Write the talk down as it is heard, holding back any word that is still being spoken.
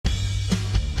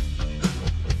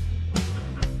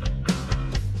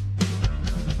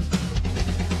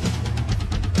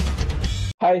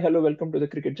Hi, hello, welcome to the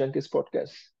Cricket Junkies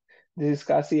podcast. This is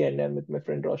Kasi and I'm with my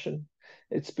friend Roshan.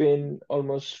 It's been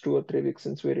almost 2 or 3 weeks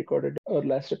since we recorded our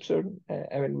last episode.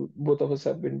 Both of us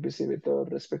have been busy with our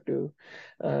respective,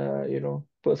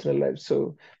 personal lives.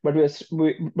 But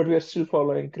we are still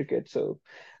following cricket.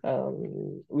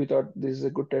 We thought this is a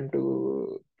good time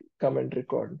to come and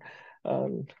record.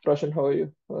 Roshan, how are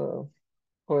you?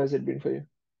 How has it been for you?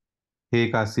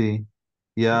 Hey Kasi,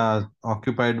 yeah,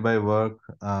 occupied by work,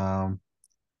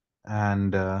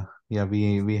 and yeah,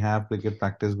 we have cricket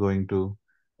practice going too.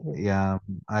 Mhm. Yeah,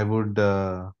 I would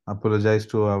apologize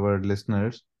to our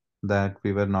listeners that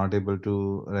we were not able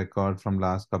to record from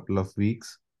last couple of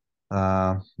weeks.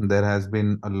 There has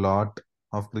been a lot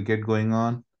of cricket going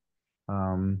on,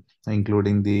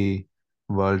 including the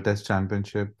World Test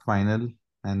Championship final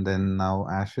and then now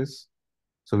Ashes.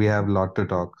 So we have Mhm. a lot to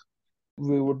talk.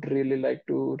 We would really like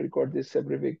to record this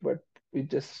every week, but we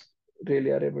just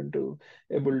really are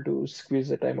able to squeeze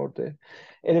the time out there.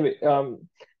 Anyway,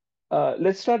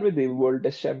 let's start with the World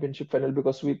Test Championship final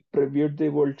because we previewed the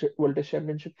World Test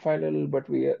Championship final, but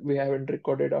we haven't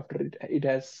recorded after it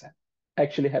has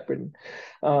actually happened.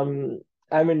 Um,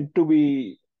 I mean, to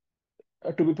be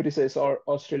precise,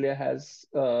 Australia has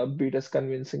beat us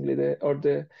convincingly there, or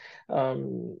the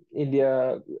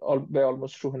India by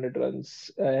almost 200 runs,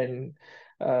 and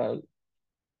uh,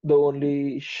 the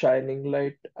only shining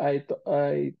light I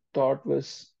thought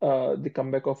was the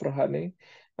comeback of Rahane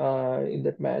in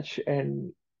that match,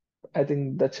 and I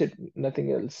think that's it,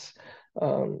 nothing else.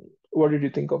 What did you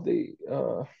think of the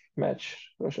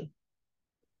match, Roshan?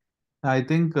 I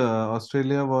think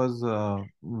Australia was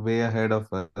way ahead of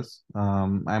us.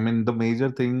 I mean, the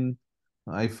major thing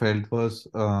I felt was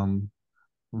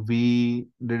we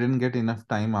didn't get enough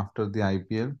time after the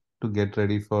IPL to get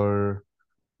ready for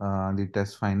the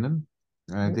Test final.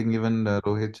 I think even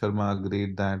Rohit Sharma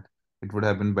agreed that it would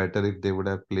have been better if they would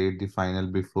have played the final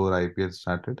before IPL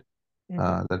started.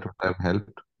 Mm-hmm. That would have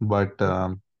helped. But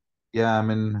yeah, I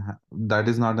mean, that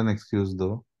is not an excuse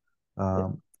though. Yeah,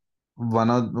 Um, one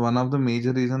of the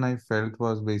major reason I felt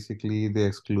was basically the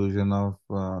exclusion of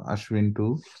Ashwin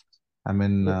too. I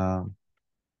mean, yeah.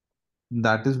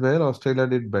 that is where Australia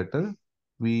did better.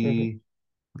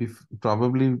 Mm-hmm.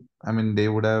 Probably, I mean, they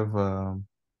would have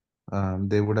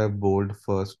bowled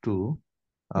first too.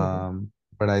 Mm-hmm.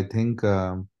 But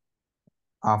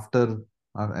after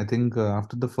I think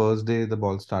after the first day the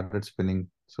ball started spinning.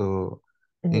 So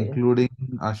Mm-hmm. including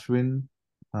Ashwin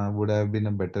would have been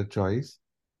a better choice.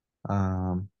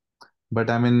 Um, But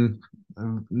I mean,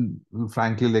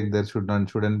 frankly, like there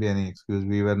shouldn't be any excuse.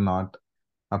 We were not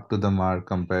up to the mark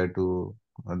compared to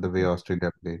the way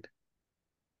Australia played.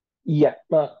 Yeah.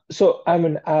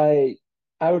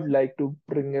 I would like to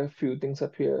bring a few things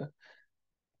up here.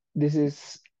 This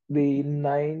is the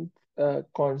ninth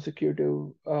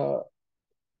consecutive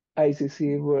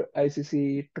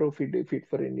ICC trophy defeat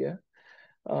for India.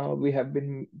 We have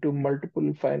been to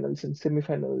multiple finals and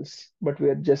semifinals, but we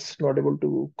are just not able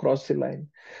to cross the line.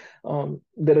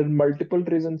 There are multiple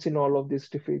reasons in all of these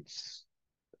defeats,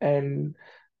 and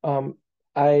um,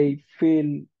 I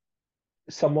feel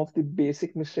some of the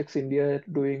basic mistakes India are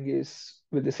doing is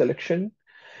with the selection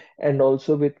and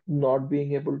also with not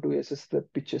being able to assess the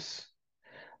pitches.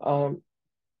 Um,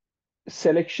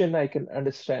 Selection I can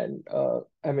understand.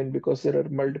 Because there are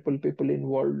multiple people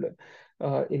involved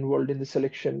in the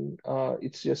selection.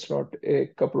 It's just not a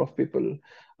couple of people.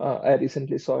 I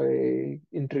recently saw a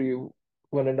interview,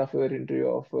 1.5 hour interview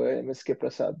of MSK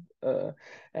Prasad,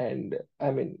 and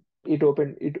it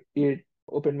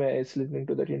opened my eyes listening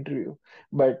to that interview.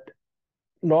 But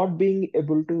not being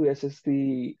able to assess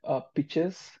the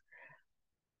pitches,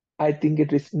 I think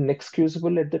it is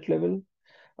inexcusable at that level.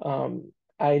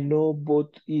 I know both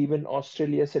even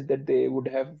Australia said that they would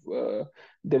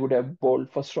have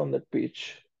bowled first on that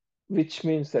pitch, which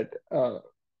means that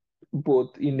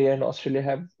both India and Australia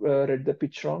have read the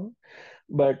pitch wrong.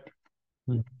 But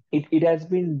Mm. it has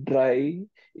been dry.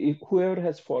 If whoever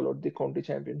has followed the county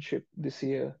championship this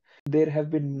year, there have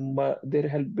been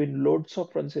loads of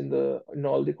runs in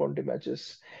all the county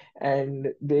matches,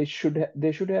 and they should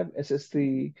have assessed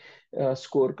the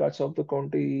scorecards of the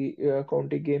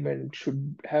county game and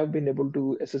should have been able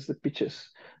to assess the pitches,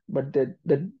 but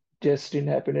that just didn't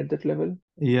happen at that level.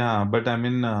 Yeah, but I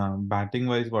mean, batting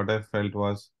wise, what I felt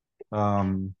was,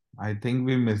 I think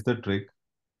we missed the trick.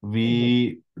 Hmm.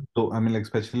 I mean, like,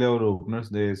 especially our openers,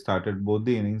 they started both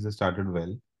the innings, they started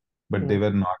well, but they Hmm.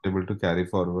 were not able to carry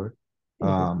forward.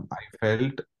 Hmm. I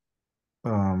felt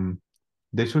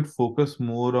they should focus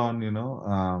more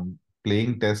on,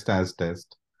 playing test as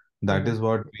test. That Hmm. is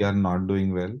what we are not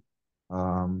doing well.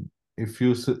 if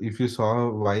you saw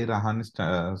why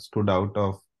Rahane stood out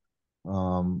of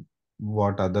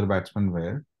what other batsmen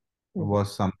were, Mhm,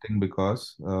 was something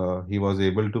because he was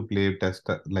able to play test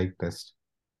like test.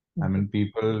 I mhm, mean,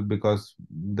 people, because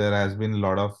there has been a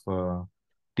lot of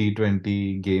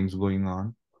T20 games going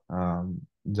on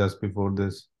just before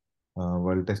this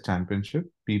World Test Championship.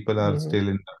 People are mhm, still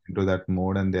into that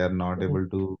mode, and they are not mhm, able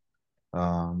to,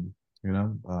 you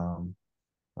know,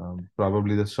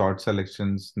 probably the short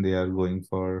selections they are going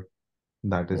for,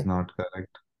 that is mhm, not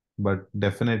correct. But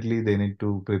definitely they need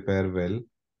to prepare well.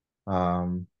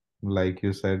 Like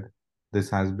you said, this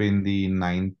has been the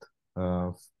ninth,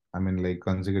 I mean, like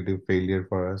consecutive failure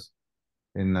for us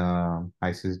in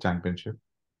ICC Championship.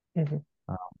 mhm.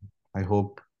 Uh, I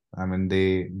hope, I mean,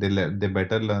 they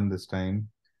better learn this time.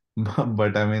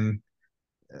 But I mean,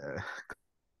 uh,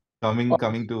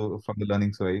 coming to from the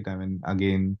learnings, right? I mean,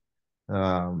 again,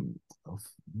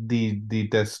 the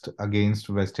test against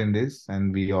West Indies,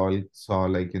 and we all saw,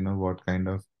 like, what kind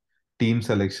of team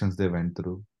selections they went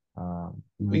through.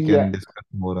 We Yeah, can discuss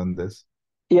more on this.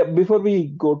 yeah. Before we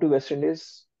go to West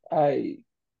Indies,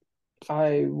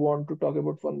 I want to talk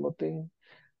about one more thing.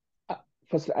 Uh,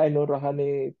 First, I know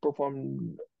Rahane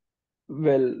performed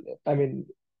well. I mean,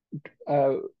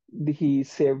 uh, he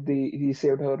saved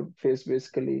her face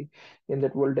basically in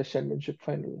that World Test Championship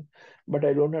final. But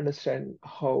I don't understand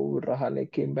how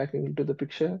Rahane came back into the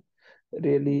picture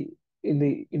really in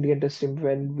the Indian Test team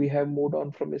when we have moved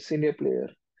on from a senior player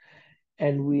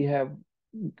and we have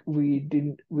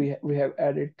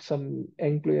added some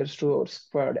young players to our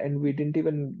squad and we didn't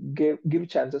even give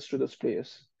chances to those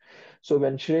players. So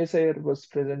when Shreyas Iyer was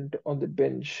present on the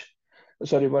bench,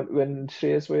 sorry, when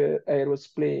Iyer was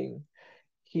playing,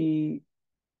 he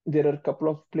there are a couple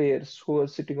of players who are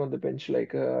sitting on the bench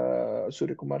like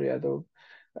Surya Kumar Yadav,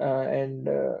 and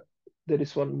there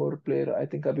is one more player, I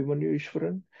think Abhimanyu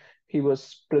Ishwaran. He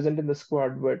was present in the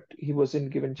squad, but he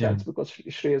wasn't given Yeah. chance because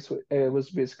Shreyas was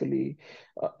basically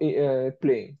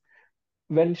playing.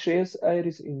 When Shreyas Iyer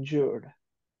is injured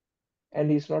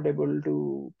and he's not able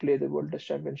to play the World Test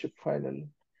Championship final,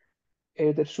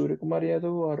 either Surya Kumar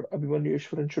Yadav or Abhimanyu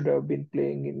Ishwaran should have been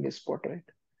playing in his spot, right?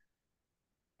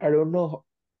 I don't know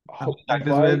I mean, that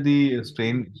is where why the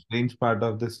strange part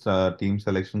of this team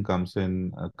selection comes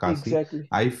in, Kasi.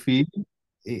 exactly. I feel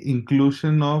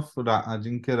inclusion of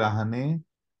Ajinkya Rahane,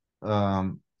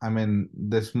 I mean,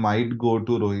 this might go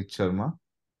to Rohit Sharma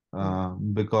Mm,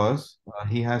 because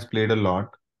he has played a lot,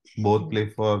 both mm, play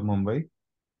for Mumbai,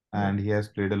 mm, and he has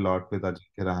played a lot with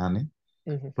Ajinkya Rahane.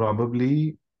 mhm.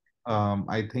 Probably,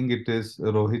 I think it is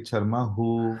Rohit Sharma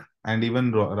who, and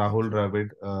even Rahul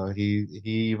Dravid, he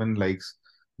even likes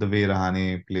the way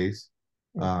Rahane plays.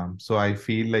 Mm. So I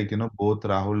feel like, both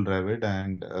Rahul Dravid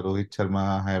and Rohit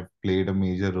Sharma have played a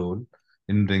major role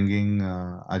in bringing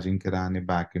Ajinkya Rahane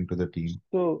back into the team.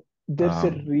 So there's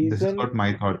a This is reason. what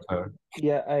my thoughts are.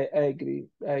 Yeah, I agree.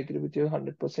 I agree with you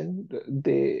 100%.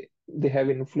 They have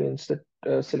influenced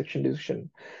the selection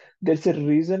decision. There's a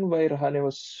reason why Rahane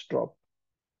was dropped.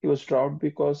 He was dropped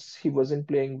because he wasn't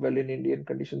playing well in Indian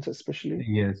conditions, especially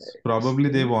Yes, probably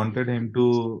they spin. wanted him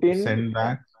to Spin, send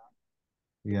back,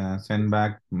 yeah, send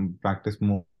back, practice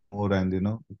more,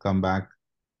 and come back,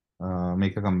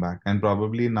 make a comeback. And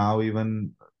probably now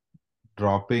even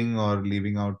dropping or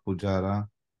leaving out Pujara,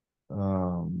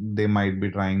 they might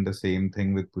be trying the same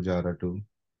thing with Pujara too.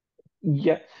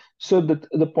 yeah. So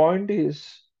the point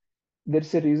is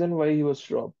there's a reason why he was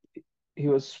dropped. He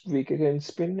was weak against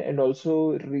spin, and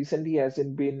also recently he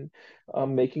hasn't been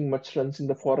making much runs in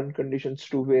the foreign conditions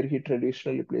to where he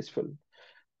traditionally plays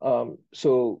well.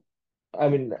 So I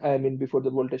mean before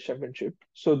the World Test Championship.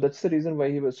 So that's the reason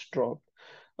why he was dropped.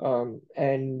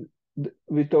 And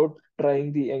without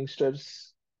trying the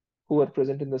youngsters who are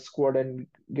present in the squad and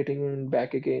getting him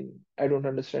back again, I don't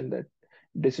understand that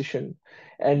decision.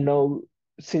 And now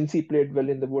since he played well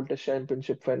in the World Test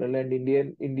Championship final and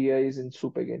India is in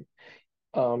soup again,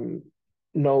 um,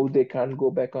 now they can't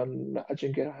go back on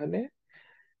Ajinkya Rahane.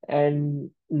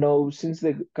 And now since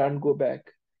they can't go back,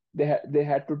 they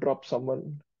had to drop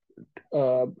someone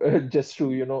just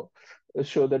to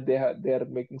show that they are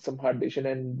making some hard decision.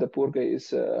 And the poor guy is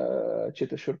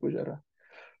Cheteshwar Pujara.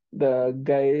 The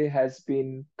guy has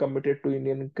been committed to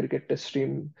Indian cricket test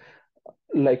team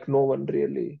like no one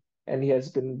really, and he has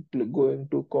been going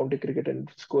to county cricket and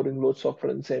scoring loads of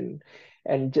runs.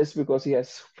 And just because he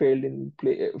has failed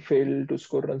to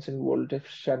score runs in World Test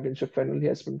Championship final, he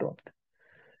has been dropped.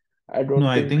 I No, don't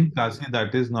I think. think, Kasi,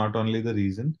 that is not only the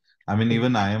reason. I mean, Mhm.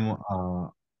 even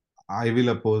I will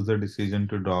oppose the decision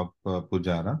to drop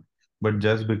Pujara, but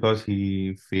just because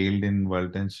he failed in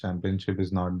World Tennis Championship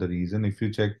is not the reason. If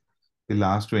you check, the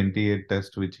last 28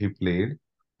 tests which he played,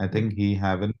 I mm. think he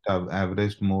haven't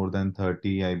averaged more than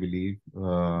 30, I believe,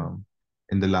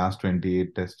 in the last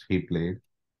 28 tests he played.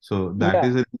 So that Yeah,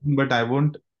 is a thing, but I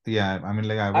won't, yeah, I mean,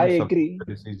 like, I I won't support agree. the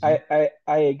decision.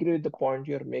 I agree with the point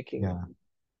you're making. Yeah.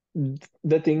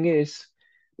 The thing is,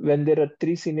 when there are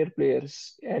three senior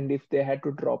players, and if they had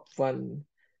to drop one,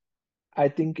 I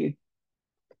think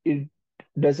it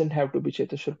doesn't have to be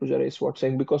Cheteshwar Pujara is what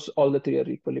saying, because all the three are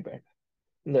equally bad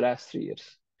in the last 3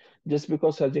 years. Just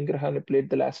because Ajinkya Rahane played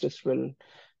the last as well,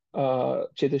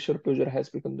 Cheteshwar Pujara has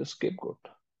become the scapegoat.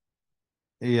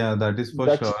 Yeah, that is for That's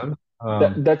sure.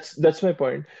 that's my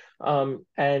point.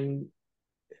 And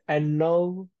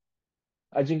now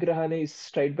Ajinkya Rahane is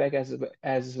straight back as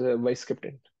a vice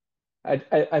captain.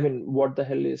 I mean, what the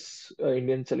hell is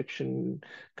Indian selection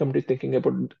committee thinking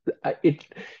about? It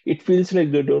it feels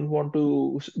like they don't want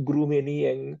to groom any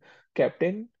young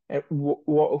captain. And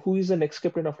who is the next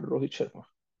captain after Rohit Sharma?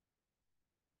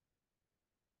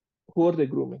 Who are they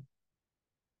grooming?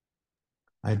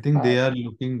 I think Uh, they are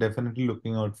definitely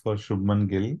looking out for Shubman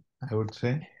Gill, I would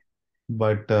say.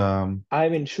 But I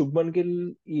mean, Shubman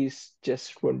Gill is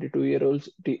just 22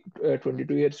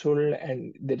 years old,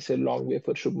 and there's a long way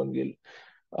for Shubman Gill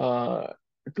uh,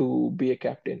 to be a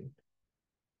captain.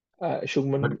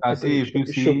 But I Kasi, think,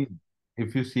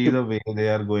 if you see Shub, the way they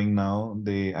are going now,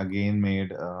 they again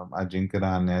made Ajinkya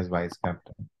Rahane as vice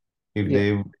captain. If yeah,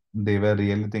 they were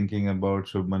really thinking about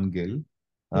Shubman Gill,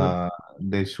 mm,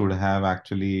 they should have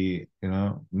actually,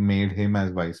 made him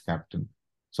as vice captain.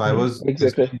 So I was exactly.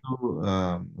 listening to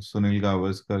Sunil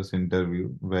Gavaskar's interview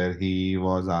where he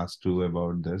was asked to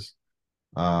about this.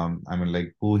 I mean,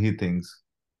 like who he thinks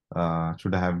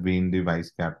should have been the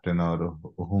vice captain or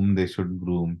whom they should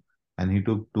groom. And he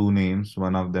took two names.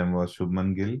 One of them was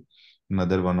Shubman Gill,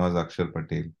 another one was Akshar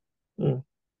Patel. Mm,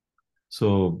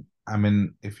 So, I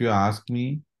mean, if you ask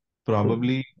me, mm,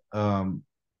 probably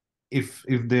if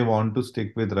they want to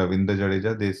stick with Ravindra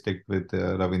Jadeja, they stick with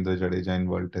Ravindra Jadeja in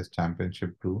World Test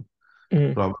Championship too.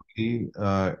 mm, Probably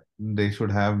they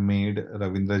should have made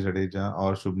Ravindra Jadeja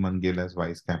or Shubman Gill as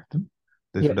vice captain.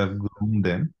 They yeah, should have groomed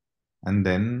them, and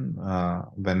then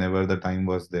whenever the time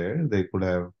was there, they could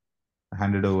have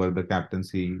handed over the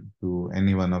captaincy to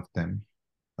any one of them.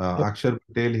 yeah, Akshar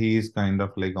Patel, he is kind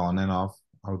of like on and off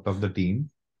out of the team,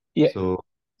 yeah. so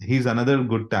he's another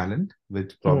good talent,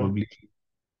 which Mm, probably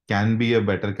can be a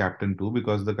better captain too,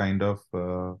 because the kind of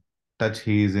touch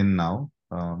he is in now,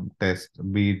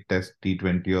 be it Test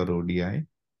T20 or ODI,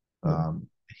 mm,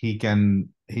 he can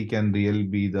really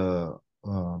be the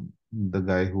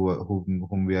guy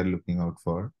whom we are looking out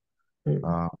for. mm.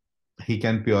 Uh, he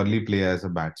can purely play as a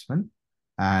batsman,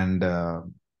 and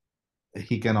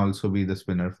he can also be the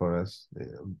spinner for us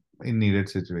in needed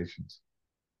situations.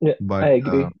 Yeah, I But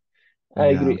agree. I yeah,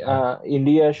 agree.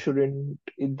 India shouldn't.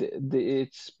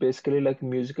 It's basically like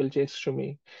musical chairs to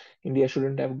me. India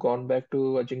shouldn't have gone back to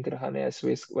Ajinkya Rahane as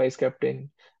vice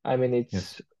captain. I mean,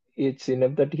 yes. it's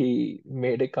enough that he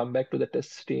made a comeback to the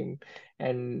Test team,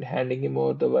 and handing him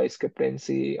over the vice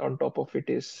captaincy on top of it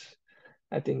is,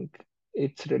 I think,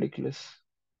 it's ridiculous.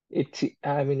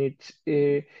 I mean,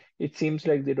 it seems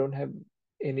like they don't have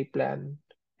any plan,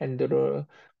 and they don't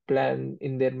plan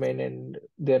in their mind, and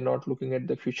they're not looking at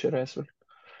the future as well.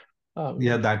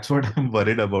 Yeah, Um, that's what I'm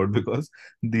worried about, because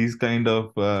these kind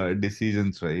of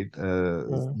decisions, right?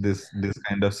 mm, This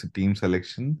kind of team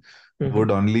selection mhm.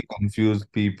 would only confuse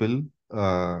people,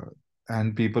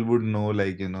 and people would know,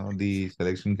 like, the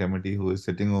selection committee who is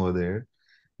sitting over there,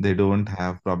 they don't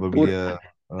have probably Pur- a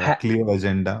ha- clear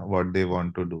agenda what they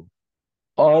want to do.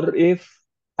 or if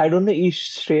I don't know, is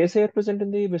Shreyas Iyer present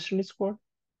in the West Indies squad?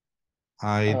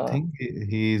 I Uh, think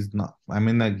he is not. I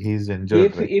mean, like, he's injured,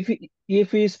 if right?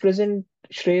 if he is present,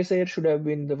 Shreyas Iyer should have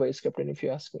been the vice captain, if you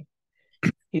ask me.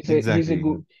 He's a Exactly.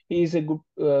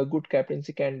 good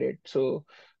captaincy candidate. So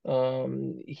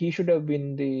he should have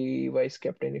been the vice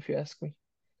captain, if you ask me.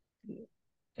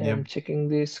 I'm Yep. checking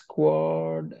the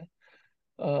squad.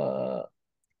 Uh,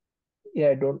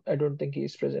 yeah, I don't think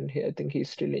he's present here. I think he's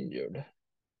still injured.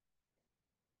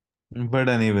 But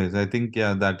anyways, I think,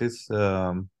 yeah, that is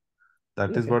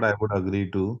Okay. what I would agree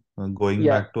to. Going Yeah,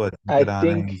 back to I Ajinkya Rahane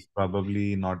think is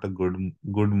probably not a good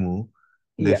move.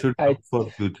 They yeah, should I look for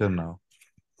future now.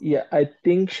 yeah, I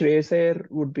think Shreyas Iyer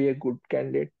would be a good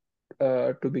candidate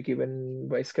to be given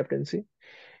vice captaincy.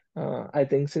 I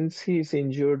think since he's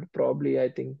injured, probably I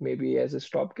think maybe as a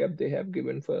stopgap they have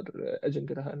given for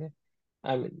Ajinkya Rahane.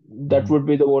 I mean, that Mhm. would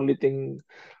be the only thing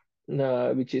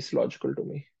which is logical to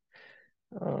me.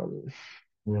 Um,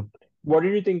 Yep. what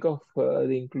did you think of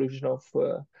the inclusion of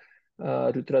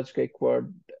Ruturaj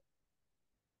Gaikwad?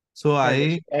 So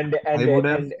and I would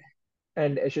have,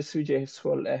 Yashasvi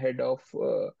Jaiswal ahead of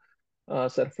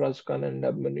Sarfraz Khan and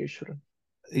Abhimanyu.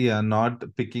 yeah, not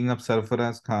picking up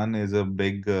Sarfaraz Khan is a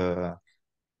big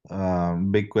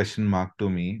question mark to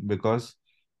me because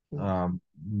Mm, um,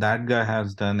 that guy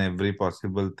has done every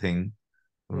possible thing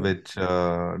mm, which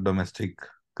domestic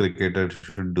cricketer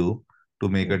should do to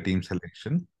make a mm. team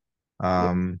selection.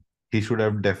 Yeah, He should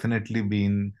have definitely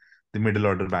been the middle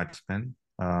order batsman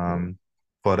mm,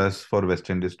 for us for West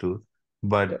Indies too.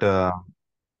 yeah, But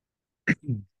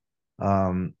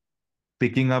um,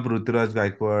 picking up Ruturaj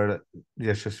Gaikwad,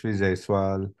 Yashasvi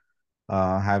Jaiswal,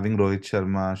 having Rohit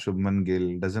Sharma, Shubman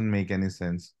Gill doesn't make any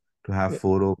sense to have yeah,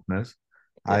 four openers.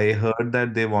 yeah. I heard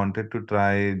that they wanted to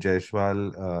try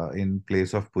Jaiswal in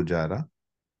place of Pujara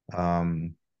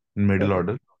in middle Okay,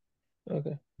 order.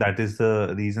 okay. That is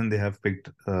the reason they have picked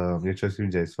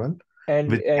Yashasvi Jaiswal,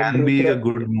 And which and can be a Rutra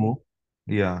good move.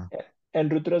 Yeah,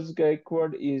 and Rudra's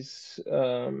Gaikwad is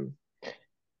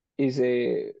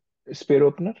a spare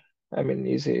opener. I mean,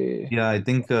 is a yeah, I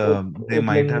think they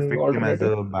might have opening picked him as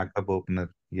alternative. a backup opener.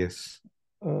 Yes.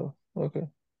 Oh, okay,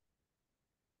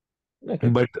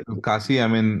 okay. But Kasi, I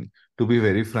mean, to be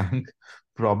very frank,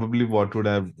 probably what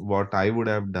I would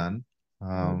have done,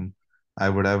 Mm, um, I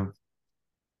would have,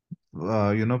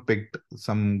 picked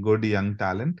some good young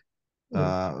talent,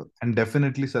 mm. and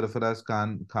definitely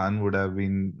Khan would have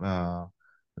been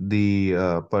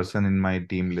the person in my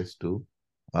team list too.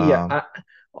 Yeah, Um,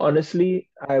 honestly,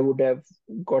 I would have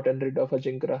gotten rid of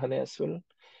Ajinkya Rahane as well,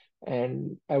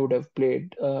 and I would have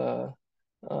played.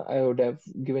 I would have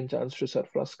given chance to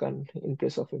Sarfraz Khan in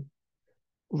place of him.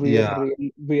 yeah,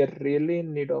 We are really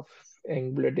in need of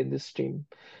young blood in this team.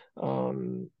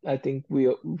 I think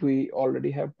we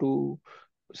already have two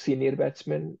senior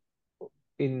batsmen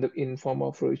in form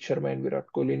of Rohit Sharma and Virat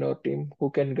Kohli in our team who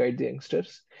can guide the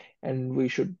youngsters, and we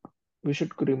should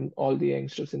groom all the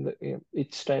youngsters in the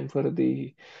it's time for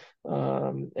the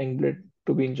young blood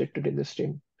to be injected in this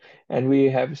team, and we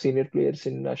have senior players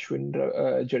in Ashwin,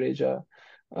 Jadeja.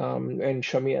 And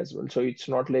Shami as well. So it's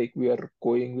not like we are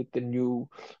going with the new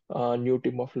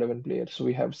team of 11 players.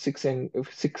 We have six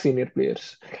senior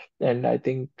players, and I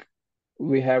think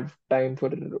we have time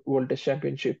for World Test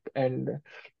Championship, and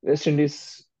West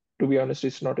Indies, to be honest,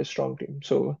 is not a strong team.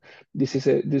 So this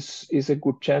is a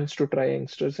good chance to try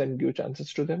youngsters and give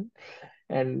chances to them.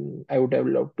 And I would have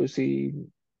loved to see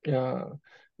uh,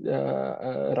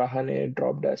 Rahane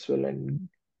dropped as well, and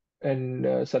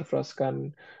Sarfraz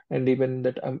Khan, and even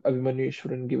that Abhimanyu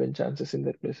Ishwaran given chances in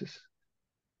their places.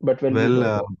 But well, we well, know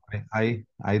that.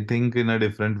 I think in a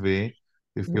different way.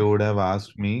 If Mm, you would have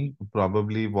asked me,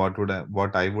 probably what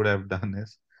I would have done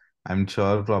is, I'm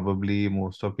sure probably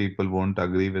most of people won't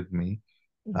agree with me.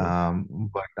 mhm,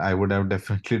 But I would have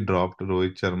definitely dropped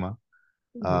Rohit Sharma,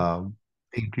 mhm, um,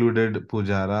 included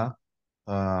Pujara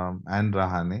and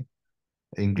Rahane,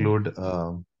 mhm. include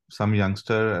some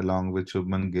youngster along with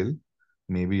Shubman Gill,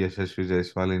 maybe Yashasvi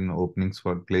Jaiswal in opening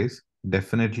spot place.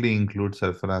 Definitely include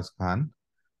Sarfaraz Khan.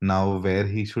 Now, where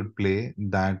he should play,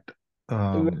 that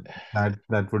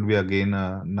would be again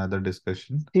another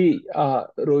discussion. See,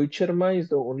 Rohit Sharma is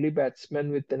the only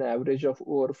batsman with an average of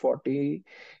over 40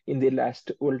 in the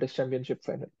last World Test Championship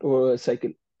final or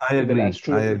cycle I in the last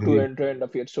agree. I agree. two and a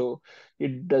half years. So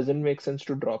it doesn't make sense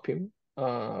to drop him.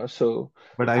 So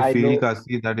But I I feel, know,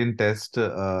 Kasi, that in Test,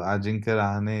 Ajinkya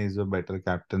Rahane is a better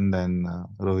captain than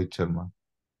Rohit Sharma.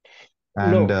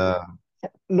 And no,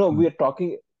 no, we are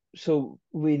talking. So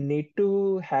we need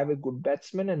to have a good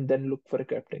batsman and then look for a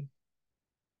captain.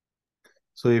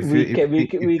 so if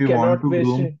We you want cannot to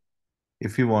waste. groom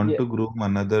if you want Yeah. to groom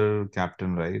another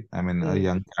captain, right? I mean, a Mm,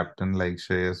 young captain like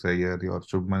Shreyas Iyer or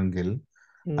Shubman Gill,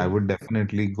 I mm, would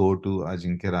definitely go to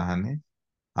Ajinkya Rahane,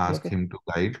 ask okay. him to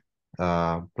guide,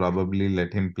 probably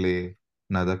let him play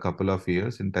another couple of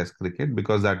years in Test cricket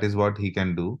because that is what he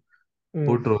can do. Mm,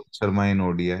 Put Rohit Sharma in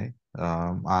ODI,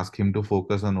 ask him to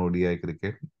focus on ODI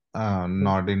cricket, mm,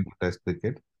 not into Test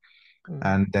cricket, mm.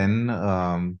 and then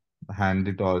hand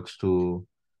the torch to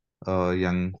a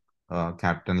young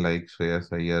captain like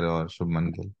Shreyas Iyer or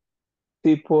Shubman Gill.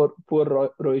 See, poor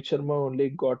Rohit Sharma only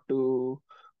got to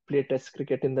play Test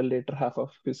cricket in the later half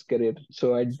of his career,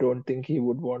 so I don't think he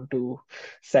would want to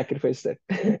sacrifice that.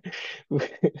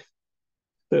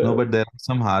 No, So but there are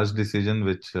some harsh decision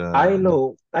which I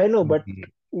know, the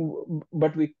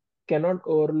but we cannot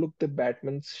overlook the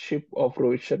batsmanship of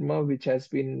Rohit Sharma, which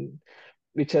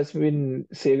has been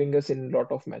saving us in a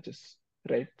lot of matches,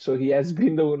 right? So he has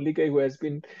been the only guy who has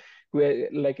been,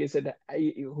 like I said,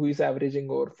 who is averaging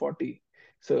over 40.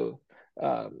 So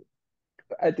um,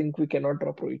 I think we cannot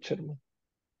drop Rohit Sharma.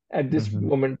 at this Hmm.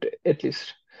 moment at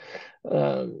least.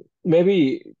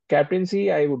 Maybe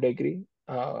captaincy, I would agree.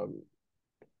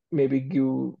 Maybe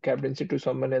give captaincy to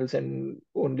someone else and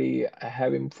only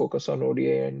have him focus on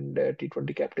ODI and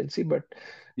T20 captaincy. But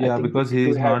I Yeah, think we because need he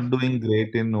to is have, not doing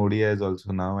great in ODIs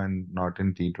also now and not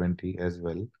in T20 as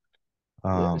well.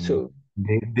 yeah. So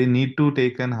They need to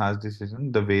take an harsh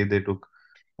decision the way they took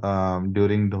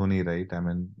during Dhoni, right? I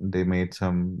mean, they made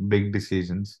some big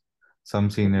decisions. Some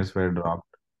mm, seniors were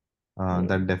dropped.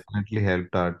 That mm, definitely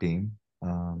helped our team.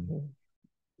 mm.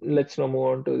 Let's now move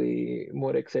on to the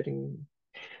more exciting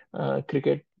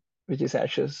cricket, which is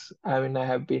Ashes. I mean, I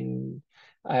have been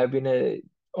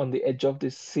on the edge of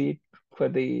this seat for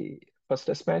the first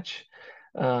Test match.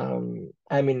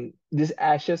 I mean, this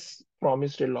Ashes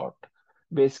promised a lot.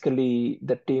 Basically,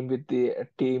 the team with the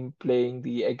team playing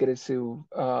the aggressive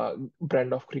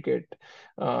brand of cricket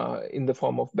in the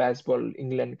form of baseball,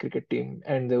 England cricket team,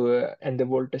 and the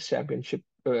World Test Championship,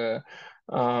 World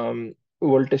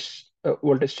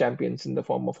Test champions in the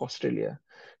form of Australia.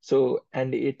 So,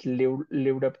 and it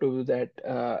lived up to that,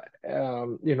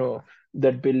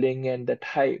 that building and that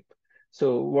hype.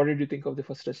 So, what did you think of the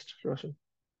first test, Roshan?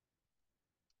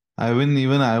 I mean,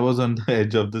 even I was on the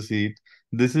edge of the seat.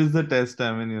 This is the test.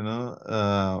 I mean,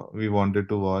 we wanted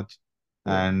to watch,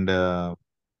 Yeah, and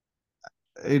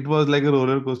it was like a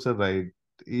roller coaster ride.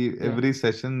 yeah, Every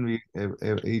session,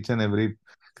 each and every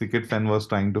cricket fan was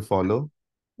trying to follow,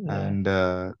 yeah, and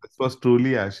this was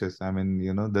truly Ashes. I mean,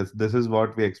 this is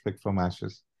what we expect from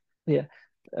Ashes. yeah.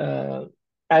 Uh,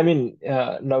 I mean,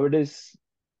 nowadays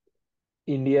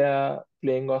India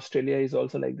playing Australia is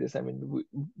also like this. I mean,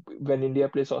 when India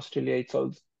plays Australia,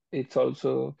 it's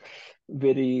also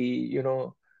very,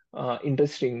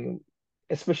 interesting,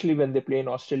 especially when they play in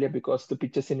Australia because the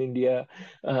pitches in India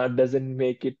doesn't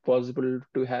make it possible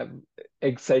to have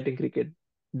exciting cricket.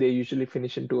 They usually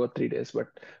finish in 2 or 3 days, but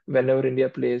whenever India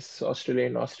plays Australia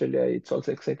in Australia, it's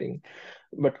also exciting.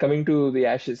 But coming to the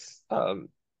Ashes,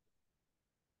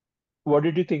 what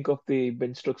did you think of the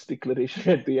Ben Stokes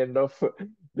declaration at the end of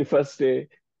the first day,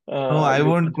 No, I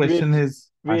with won't question his.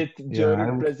 Joe Yeah,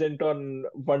 Root present on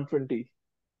 120?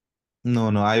 no,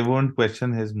 I won't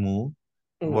question his move.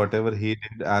 Mm, Whatever he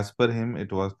did, as per him,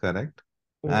 it was correct.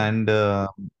 mm, And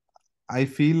I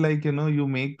feel like,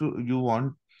 you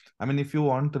want, I mean, if you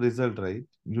want result, right,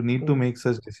 you need to mm. make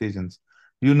such decisions.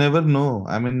 You never know.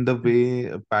 I mean, the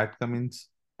way Pat Cummins,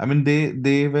 I mean,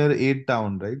 they were 8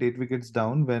 down, right? 8 wickets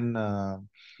down when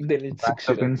They need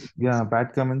 60 runs.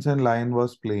 Pat Cummins and Lyon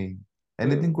was playing.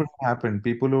 Anything Mm, could have happened.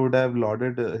 People would have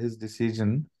lauded his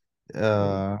decision.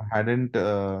 mm. Hadn't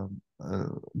uh,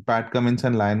 Pat Cummins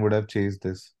and Lyon would have chased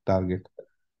this target.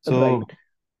 So, Right.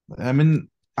 I mean,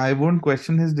 I won't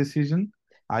question his decision.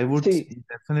 I would See,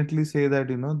 definitely say that,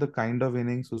 the kind of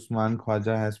innings Usman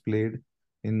Khwaja has played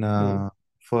in mm,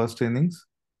 first innings,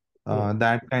 mm,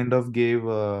 that kind of gave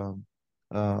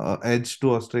edge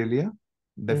to Australia.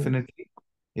 mm, Definitely.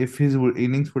 If his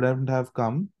innings wouldn't have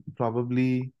come,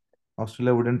 probably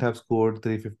Australia wouldn't have scored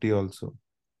 350 also.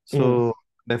 mm, So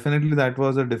definitely that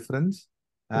was a difference.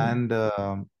 mm. And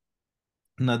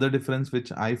another difference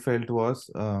which I felt was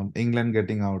England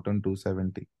getting out on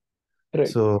 270.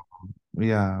 Right. So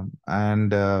yeah,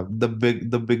 and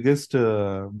the biggest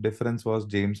difference was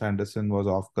James Anderson was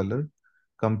off color,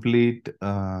 complete.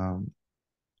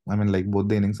 I mean, like both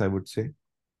the innings, I would say.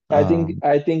 Um,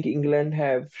 I think England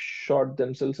have shot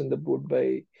themselves in the boot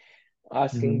by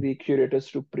asking mhm, the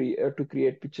curators to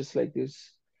create pitches like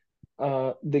this.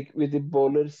 With the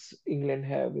bowlers England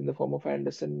have in the form of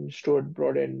Anderson, Stuart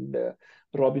Broad, and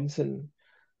Robinson,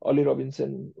 Ollie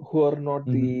Robinson, who are not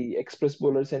mhm. the express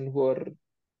bowlers and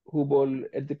who bowl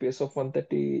at the pace of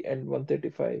 130 and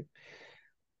 135.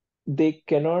 They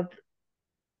cannot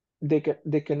they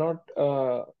cannot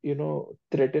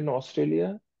threaten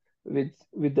Australia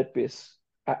with that pace.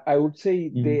 I would say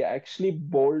Mhm. they actually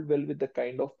bowled well with the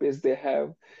kind of pace they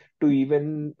have to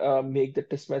even make the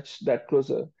test match that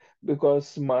closer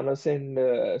because Manas and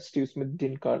Steve Smith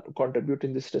didn't contribute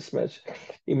in this test match.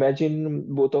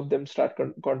 Imagine both of them start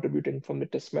contributing from the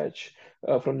test match,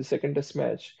 from the second test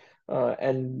match,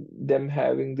 and them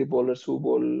having the bowlers who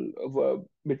bowl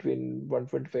between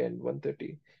 125 and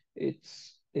 130.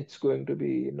 It's going to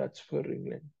be nuts for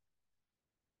England.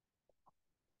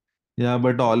 Yeah,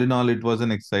 but all in all, it was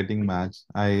an exciting match.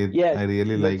 Yeah, I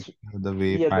really liked that's the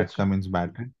way yeah, Pat that's Cummins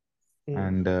batted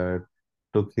mm, and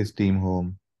took his team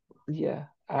home. yeah.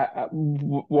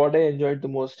 What I enjoyed the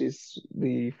most is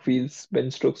the fields Ben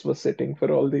Stokes was setting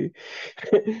for all the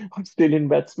Australian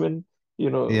batsmen.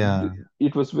 Yeah.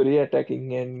 It was very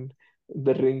attacking and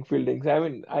the ring fieldings. I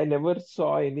mean, I never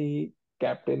saw any.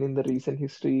 captain in the recent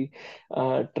history,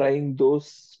 trying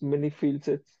those many field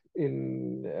sets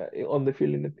in on the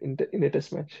field in a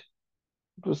test match.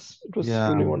 It was Yeah.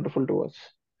 truly wonderful to watch.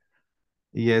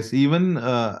 Yes, even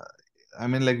I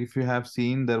mean, like if you have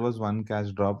seen, there was one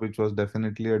catch drop, which was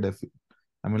definitely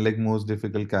I mean, like most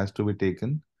difficult catch to be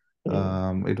taken. Mm.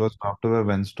 It was dropped over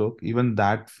Wenstoke. Even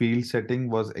that field setting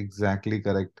was exactly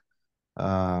correct.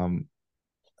 Um,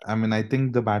 I mean, I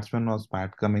think the batsman was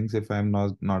Pat Cummins, if I'm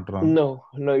not wrong. No,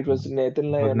 no, it was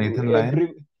Nathan It was Lyon. Nathan Lyon.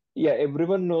 Yeah,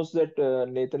 everyone knows that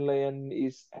Nathan Lyon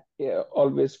is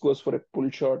always goes for a pull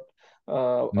shot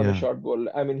on a Yeah, short ball.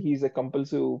 I mean, he's a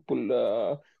compulsive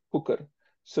pull hooker.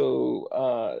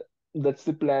 So that's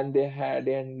the plan they had,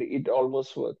 and it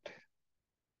almost worked.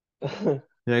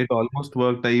 yeah, it almost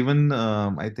worked. I even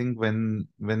I think when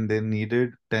they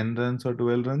needed 10 runs or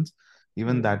 12 runs,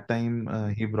 even Mm. that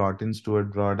time he brought in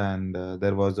Stuart Broad, and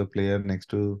there was a player next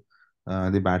to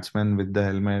the batsman with the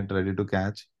helmet ready to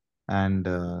catch, and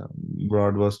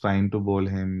Broad was trying to bowl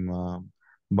him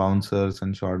bouncers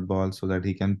and short balls so that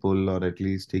he can pull, or at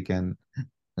least he can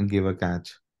give a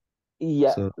catch.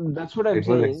 Yeah, So that's what I'm it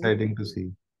was saying. exciting to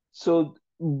see. So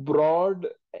Broad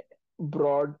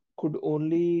could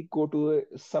only go to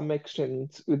some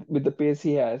extent with the pace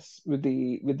he has with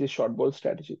the short ball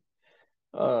strategy.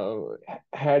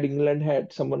 Had England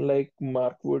had someone like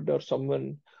Mark Wood or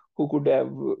someone who could have,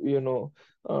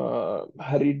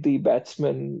 hurried the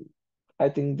batsman, I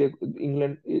think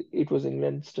it was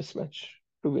England's test match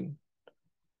to win.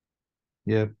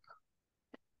 Yeah,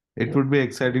 it Yeah. would be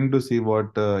exciting to see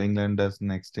what England does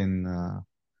next in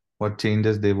what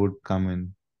changes they would come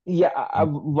in. Yeah,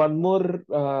 Mm. one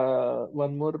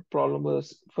more problem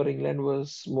was for England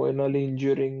was Moeen Ali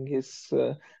injuring his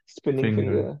spinning Finger.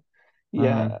 finger. Uh,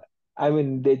 Yeah, I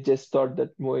mean they just thought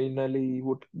that Moeen Ali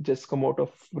would just come out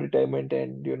of retirement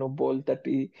and bowl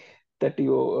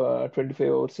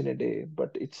 25 hours in a day,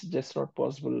 but it's just not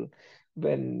possible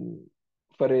when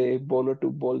for a bowler to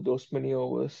bowl those many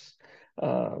hours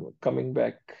coming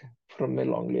back from a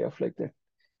long layoff like that.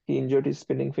 He injured his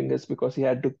spinning fingers because he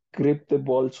had to grip the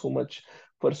ball so much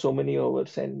for so many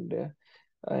overs, and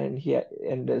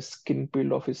the skin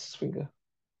peeled off his finger.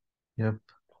 yep.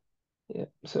 Yeah.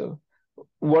 So,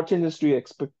 what changes do you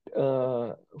expect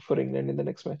for England in the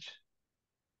next match?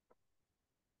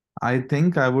 I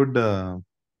think I would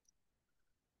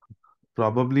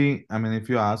probably, I mean, if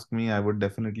you ask me, I would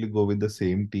definitely go with the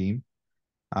same team.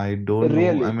 I don't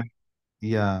know. I Really, mean,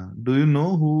 yeah. Do you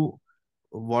know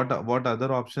what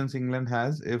other options England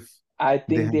has if I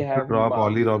they think have to drop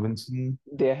Ollie Robinson?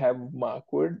 they have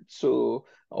Mark Wood, so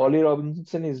Ollie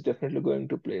Robinson is definitely going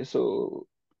to play. So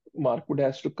Mark Wood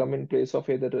has to come in place of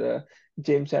either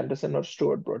James Anderson or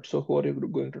Stuart Broad. So who are you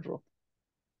going to drop?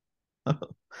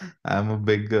 I'm a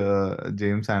big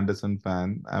James Anderson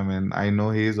fan. I mean, I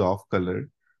know he is off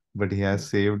colored, but he has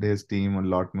saved his team a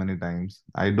lot many times.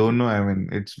 I don't know. I mean,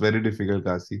 it's very difficult,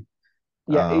 Kasi.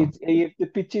 Yeah, Um, it's if the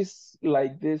pitch is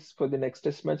like this for the next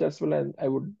test match as well, and I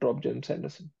would drop James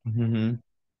Anderson. mhm.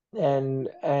 And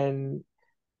and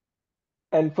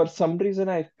and for some reason,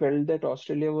 I felt that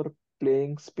Australia were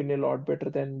playing spin a lot better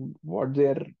than what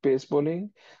their pace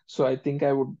bowling. So I think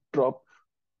I would drop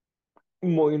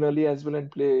Moeen Ali as well and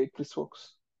play Chris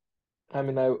Woakes. I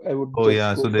mean, I would Oh just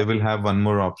yeah, so go they for will have one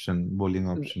more option, bowling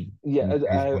option, yeah.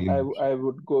 increased bowling option. I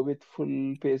would go with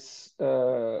full pace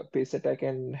attack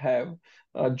and have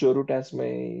Joe Root as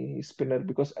my spinner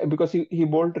because he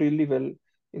bowled really well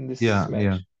in this Yeah,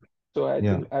 yeah, match. So I yeah.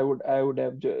 think I would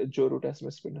have Joe Root as my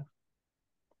spinner.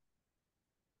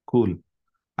 Cool.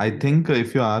 I Yeah. think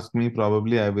if you ask me,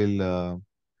 probably I will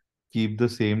keep the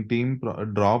same team,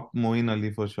 drop Moeen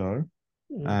Ali for sure,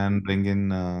 Mm. and bring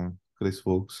in Chris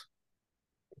Wokes.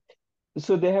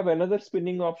 So they have another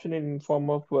spinning option in form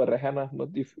of Rehan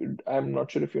Ahmed. If I'm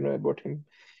not sure if you know about him,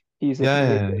 he's a Yeah,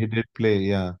 yeah, yeah, he did play.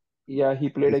 Yeah, yeah, he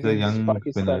played he's a against young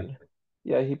spinner. Pakistan.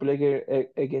 Yeah, he played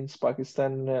against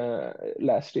Pakistan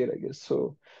last year, I guess.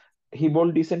 So he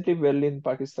bowled decently well in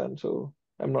Pakistan. So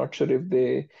I'm not sure if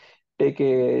they take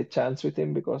a chance with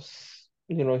him because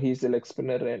he's a leg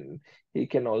spinner and he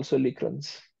can also leak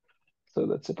runs. So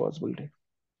that's a possibility.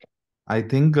 I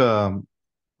think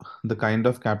the kind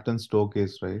of captain Stoke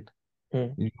is, right?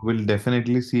 Hmm. You will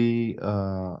definitely see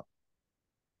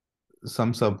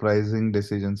some surprising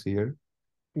decisions here.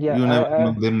 Yeah, You never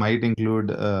know, I they might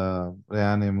include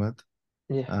Ryan Ahmed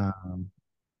yeah um,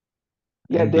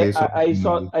 yeah in they place of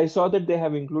Moeen. I saw that they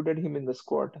have included him in the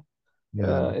squad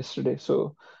Yeah, yesterday.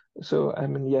 So I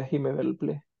mean yeah, he may well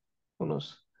play. Who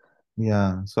knows?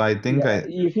 yeah. So I think Yeah,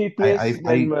 if he I, plays, I,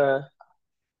 I then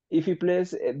If he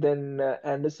plays, then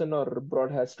Anderson or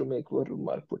Broad has to make one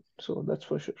mark put. So that's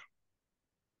for sure.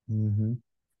 Mm-hmm.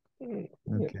 Yeah.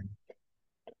 Okay.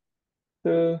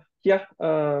 Yeah.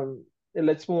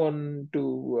 Let's move on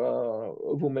to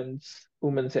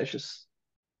women's ashes.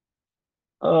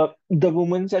 The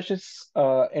women's ashes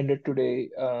ended today.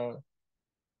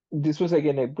 This was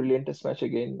again a brilliant test match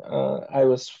again. I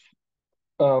was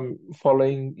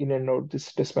following in and out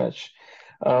this test match.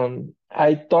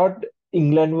 I thought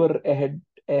England were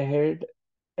ahead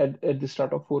at the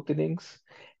start of fourth innings,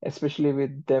 especially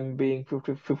with them being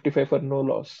 55 for no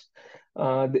loss.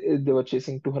 They were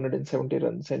chasing 270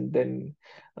 runs, and then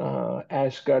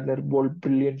Ash Gardner bowled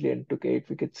brilliantly and took 8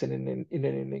 wickets in an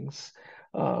innings.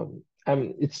 I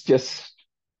mean, it's just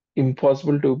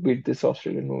impossible to beat this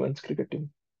Australian women's cricket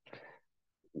team.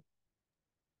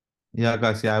 Yeah,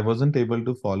 Kasi, I wasn't able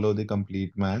to follow the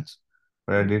complete match,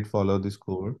 but I Mm, did follow the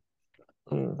score.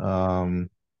 mm. Um,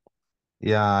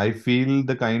 yeah, I feel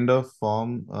the kind of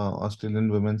form Australian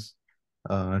women's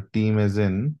team is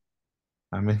in.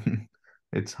 I mean,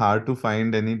 it's hard to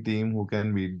find any team who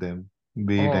can beat them,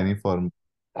 be it Uh, any form.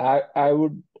 I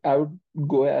would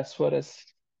go as far as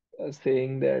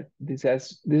saying that this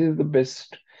is the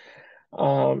best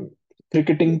um,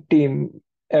 cricketing team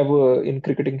ever in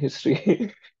cricketing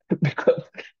history because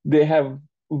they have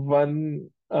won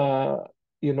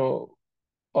you know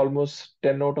almost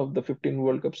 10 out of the 15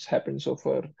 World Cups happened so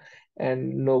far,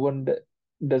 and no one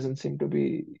doesn't seem to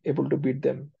be able to beat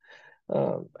them.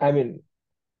 I mean,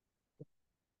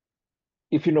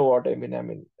 if you know what I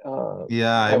mean,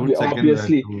 Yeah, I would second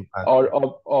that obviously, too, or Kasi.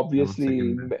 I would obviously,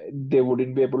 second that. they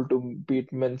wouldn't be able to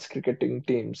beat men's cricketing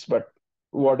teams. But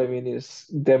what I mean is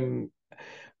them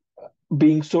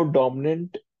being so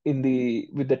dominant in the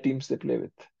with the teams they play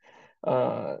with.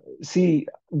 See,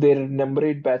 their number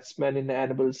eight batsman in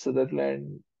Annabelle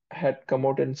Sutherland had come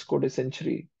out and scored a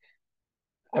century.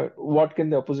 I mean, what can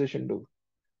the opposition do,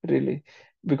 really?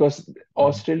 Because Mm.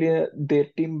 Australia, their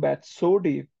team bats so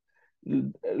deep,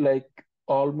 like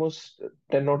almost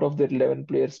 10 out of their 11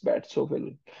 players bat so well,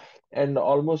 and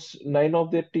almost nine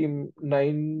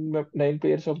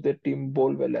players of their team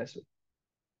bowl well as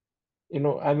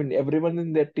well. I mean, everyone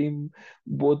in their team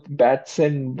both bats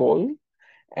and bowl,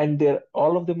 and they're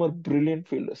all of them are brilliant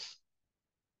fielders.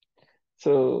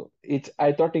 So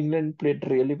I thought England played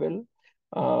really well,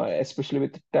 especially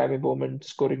with Tammy Bowman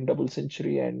scoring double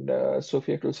century and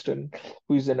Sophia Eccleston,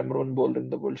 who is the number one bowler in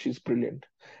the world. She's brilliant.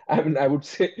 I mean, I would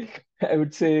say, I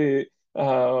would say,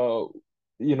 uh,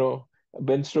 you know,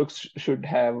 Ben Stokes should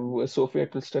have Sophia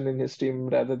Eccleston in his team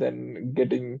rather than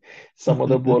getting some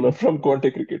other bowler from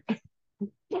County Cricket.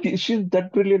 She's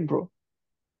that brilliant, bro.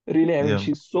 Really, I mean, Yeah.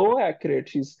 she's so accurate.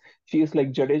 She is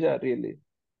like Jadeja, really.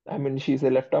 I mean, she's a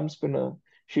left arm spinner.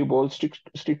 She bowls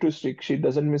stick to stick. She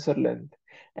doesn't miss her length,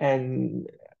 and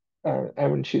I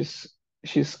mean, she's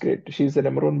great. She's the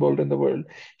number one bowler in the world.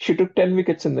 She took 10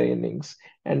 wickets in the innings,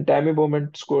 and Tammy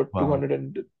Bowman scored Wow.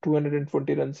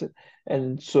 220 runs,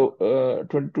 and so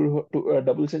 22 to a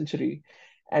double century,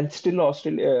 and still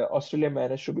Australia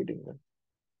managed to beat England.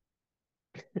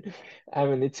 I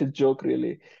mean, it's a joke,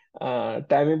 really.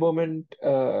 Tammy Bowman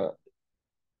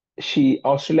she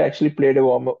Australia actually played a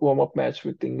warm up match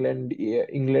with England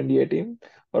A team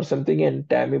or something, and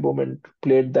Tammy Bowman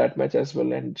played that match as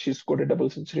well, and she scored a double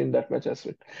century in that match as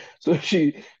well. So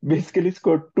she basically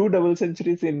scored two double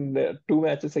centuries in two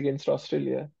matches against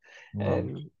Australia,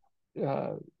 Wow. and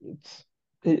uh, it's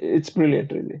it's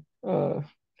brilliant, really.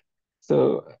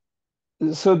 So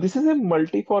so this is a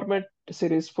multi-format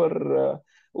series for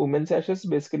women's ashes.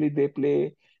 Basically, they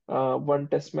play one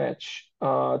test match,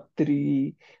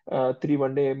 three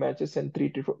one-day matches, and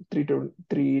three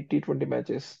T20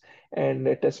 matches. And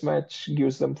a test match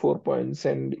gives them 4 points,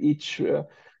 and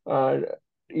uh,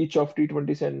 each of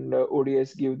T20s and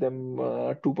ODIs give them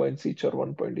 2 points each or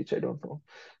 1 point each. I don't know.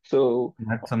 So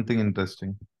That's something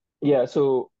interesting. yeah,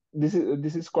 so this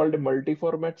is called a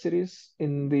multi-format series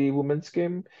in the women's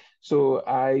game. So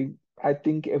I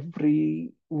think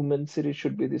every women's series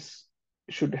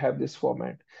should have this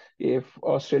format. If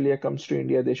Australia comes to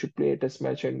India, they should play a test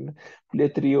match and play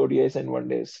three ODIs and one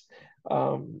days.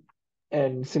 Um,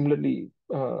 and similarly,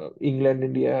 England,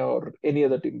 India, or any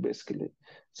other team basically.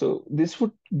 So this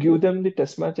would give them the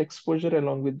test match exposure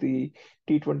along with the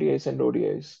T20Is and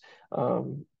ODIs.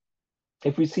 Um,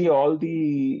 if we see all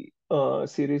the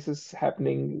series is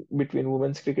happening between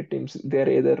women's cricket teams, they're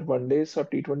either one days or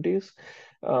T20s.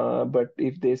 But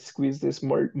if they squeeze this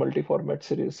multi-format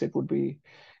series, it would be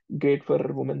great for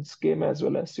women's game as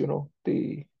well as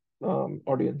the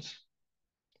audience.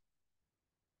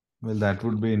 Well, that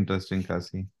would be interesting,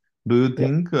 Kasi. Do you Yeah.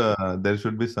 think there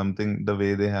should be something the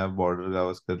way they have Border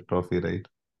Gavaskar Trophy, right?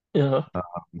 Yeah.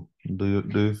 Do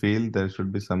you feel there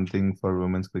should be something for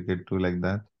women's cricket too like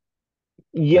that?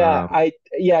 Yeah, Uh, I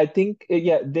think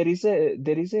yeah, there is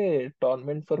a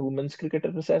tournament for women's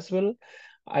cricketers as well.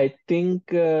 I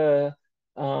think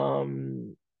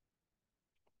um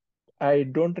I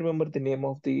don't remember the name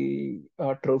of the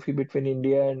trophy between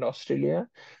India and Australia,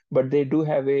 but they do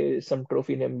have a some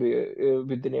trophy name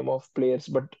with the name of players.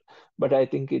 But I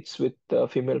think it's with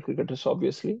female cricketers,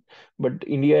 obviously. But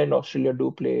India and Australia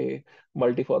do play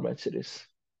multi-format series.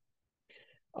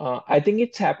 I think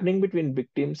it's happening between big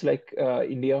teams like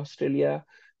India, Australia,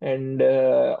 and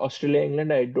Australia,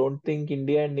 England. I don't think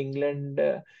India and England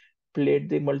played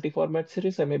the multi-format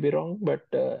series. I may be wrong, but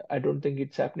I don't think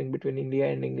it's happening between India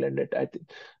and England. I think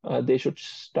they should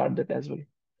start that as well.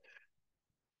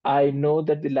 I know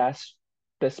that the last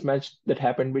test match that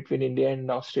happened between India and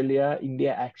Australia,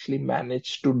 India actually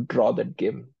managed to draw that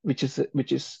game,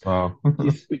 wow.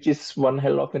 which is one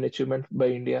hell of an achievement by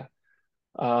India.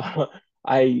 Uh,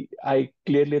 I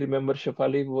clearly remember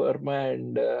Shafali Verma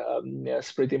and yeah,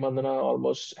 Smriti Mandana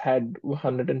almost had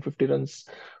 150 runs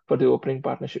for the opening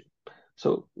partnership.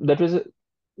 So that was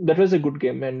a good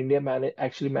game, and India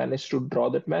actually managed to draw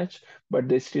that match, but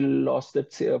they still lost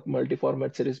that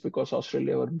multi-format series because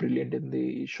Australia were brilliant in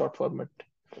the short format,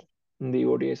 in the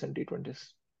ODIs and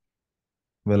T20s.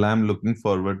 Well, I'm looking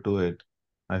forward to it.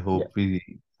 I Yeah. hope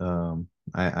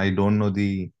I don't know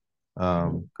the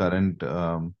Hmm. current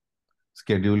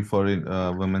schedule for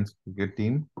women's cricket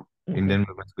team, Hmm. Indian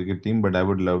women's cricket team, but I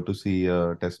would love to see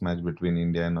a test match between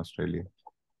India and Australia.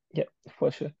 Yeah,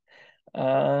 for sure.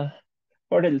 Uh,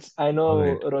 What else? I All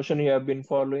right. know, Roshan, you have been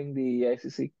following the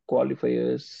ICC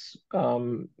qualifiers,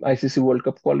 ICC World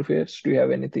Cup qualifiers. Do you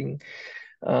have anything?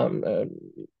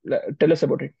 Tell us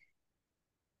about it.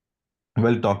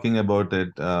 Well, talking about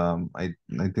it, I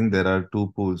think there are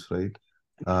two pools, right?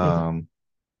 Hmm. Um,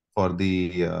 for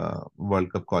the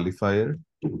World Cup qualifier.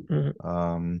 Hmm.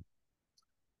 Um,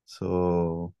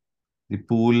 so the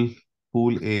pool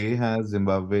A has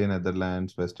Zimbabwe,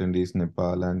 Netherlands, West Indies,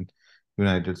 Nepal, and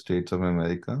United States of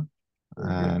America.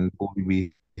 Okay. And pool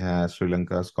B has Sri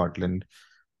Lanka, Scotland,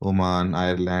 Oman,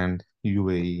 Ireland,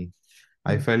 UAE.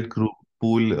 I Mm-hmm. felt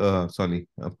pool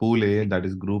A, that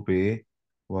is Group A,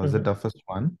 was the Hmm. toughest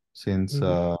one since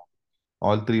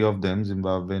all three of them,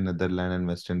 Zimbabwe, Netherlands, and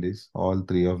West Indies, all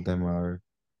three of them are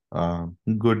uh,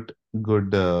 good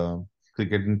good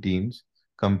cricketing teams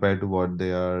compared to what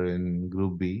they are in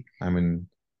Group B.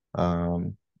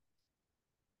 Um,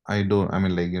 I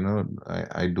mean, like,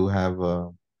 I do have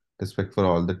respect for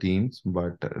all the teams,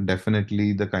 but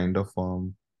definitely the kind of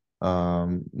form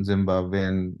Zimbabwe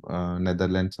and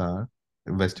Netherlands are.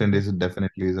 West Hmm. Indies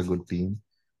definitely is a good team,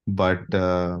 but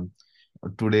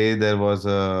today there was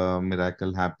a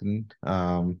miracle happened.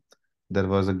 There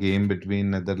was a game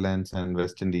between Netherlands and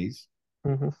West Indies,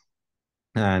 Hmm.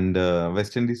 and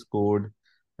West Indies scored,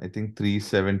 I think,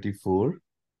 374,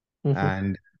 Hmm.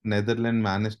 and Netherlands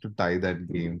managed to tie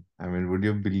that game. I mean, would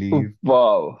you believe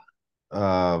Wow.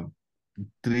 uh,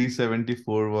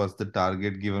 374 was the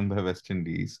target given by West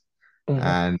Indies,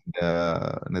 Hmm. and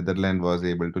Netherlands was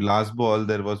able to. Last ball,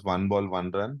 there was one ball,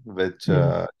 one run, which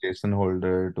Hmm. Jason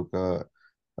Holder took a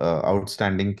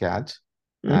outstanding catch,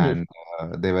 Hmm. and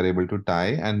they were able to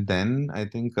tie. And then I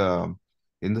think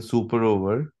in the super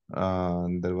over,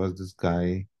 there was this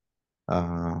guy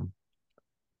uh,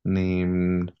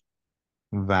 named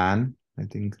Van. I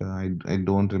think I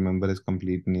don't remember his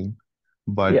complete name,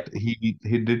 Yeah. but he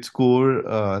did score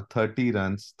 30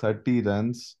 runs, 30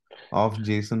 runs off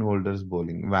Jason Holder's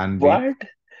bowling. Van Beek, What?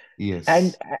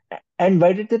 And yes, and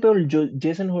why did they pull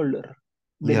Jason Holder?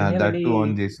 They didn't yeah, have that too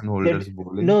on any. Jason Holder's They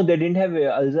bowling. no, they didn't have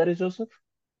Alzarri Joseph.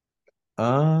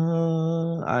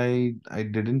 I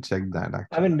didn't check that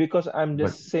I mean, actually, because I'm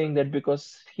but just saying that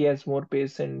because he has more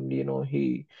pace and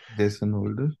Jason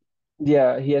Holder.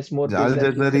 yeah, he has more pace Al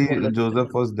than Jason Jazari Holder.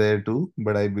 Joseph was there too,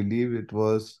 but I believe it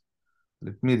was.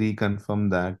 Let me reconfirm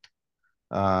that.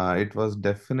 It was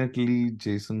definitely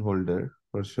Jason Holder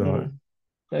for sure. Mm.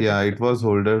 Okay. Yeah, it was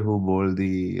Holder who bowled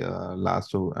the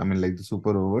last over. I mean, like the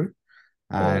super over,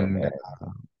 and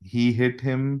Uh, he hit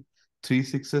him three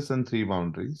sixes and three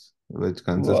boundaries, which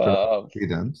consisted of wow. 3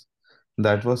 runs.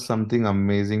 That was something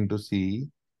amazing to see.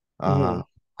 Mm.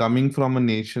 Coming from a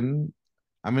nation,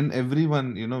 I mean,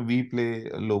 everyone, we play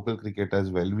local cricket as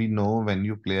well. We know when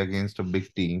you play against a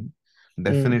big team,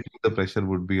 Mm. definitely the pressure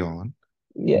would be on.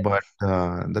 Yeah. But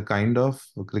the kind of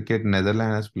cricket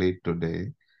Netherlands has played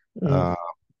today, Mm. uh,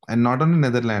 and not only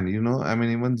Netherlands, I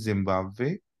mean, even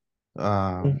Zimbabwe.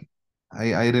 Mm. Um,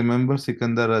 I remember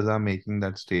Sikandar Raza making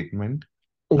that statement.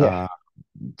 Yeah, Uh,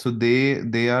 so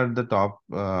they are the top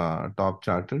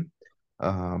chartered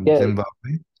yeah,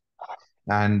 Zimbabwe,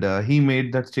 and he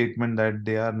made that statement that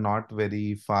they are not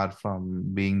very far from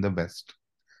being the best.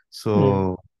 mm,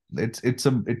 So it's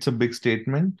a big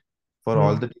statement for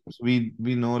all mm, the teams.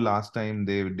 We know last time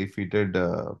they defeated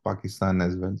Pakistan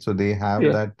as well, so they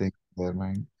have yeah, that thing in their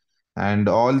mind. And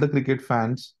all the cricket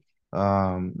fans,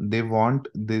 they want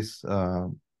this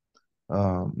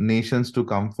nations to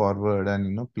come forward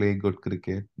and play good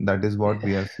cricket. That is what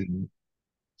we are seeing.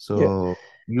 yeah. So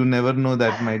you never know,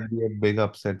 that might be a big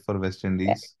upset for West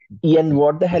Indies. And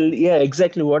what the hell? Yeah,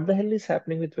 exactly. What the hell is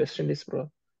happening with West Indies,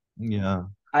 bro? Yeah.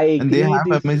 I And they agree. have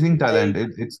This, amazing talent.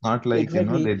 I It's not like,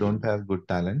 exactly. they don't have good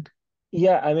talent.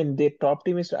 Yeah, I mean, their top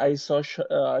team is. I saw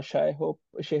Shai Hope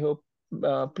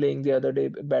playing the other day,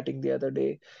 batting the other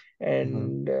day,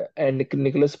 Mhm. and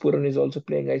Nicholas Puran is also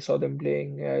playing. I saw them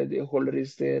playing. The holder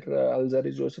is there.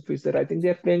 Alzari Joseph is there. I think they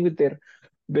are playing with their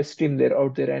best team there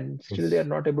out there, and still they are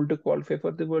Yes. not able to qualify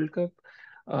for the World Cup.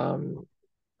 Um,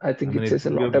 I I think mean, it it says a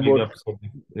would be a lot big about. upset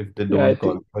if they Yeah, I don't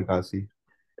think. qualify Kasi.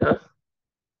 Uh,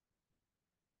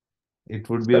 It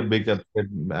would be a sorry. big upset.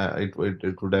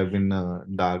 It would have been a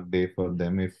dark day for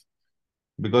them if,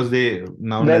 because they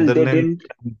now Well, they Netherlands didn't.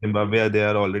 and Zimbabwe, they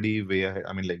are already way ahead.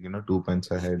 I mean, like, 2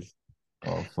 points ahead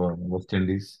of West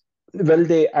Indies. Well,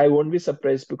 I won't be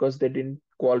surprised because they didn't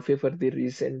qualify for the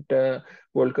recent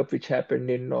World Cup which happened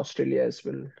in Australia as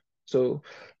well. So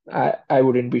I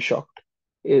wouldn't be shocked.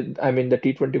 I mean, the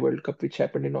T20 World Cup which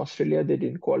happened in Australia, they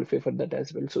didn't qualify for that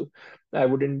as well. So I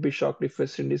wouldn't be shocked if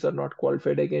West Indies are not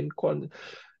qualified again.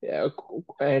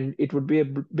 And it would be a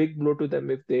big blow to them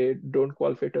if they don't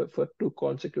qualify for two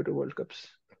consecutive World Cups.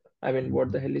 I mean,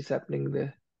 what the hell is happening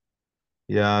there?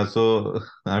 Yeah, so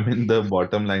I mean, the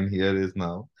bottom line here is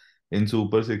now in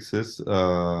Super Sixes,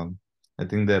 I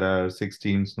think there are 6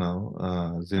 teams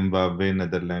now: Zimbabwe,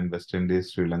 Netherlands, West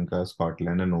Indies, Sri Lanka,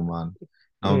 Scotland, and Oman.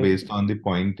 Now, Mm, based on the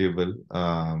point table,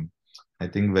 I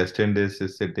think West Indies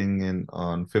is sitting in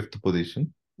on fifth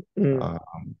position, mm,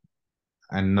 um,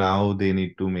 and now they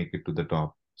need to make it to the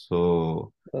top.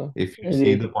 So, uh, if you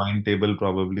see they the point table,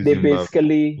 probably they Zimbabwe,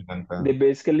 Sri basically Lanka. they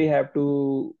basically have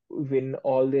to win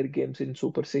all their games in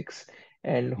Super Six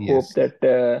and hope Yes.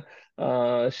 that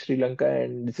Sri Lanka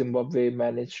and Zimbabwe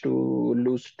manage to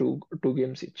lose two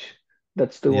games each.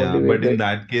 That's the Yeah, only way but in that.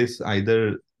 that case,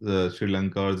 either Sri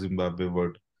Lanka or Zimbabwe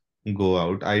would go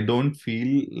out. I don't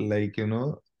feel like,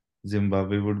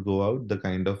 Zimbabwe would go out the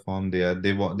kind of form they are.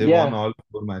 They won Yeah, all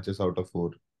 4 matches out of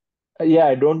 4. yeah.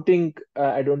 I don't think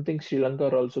Sri Lanka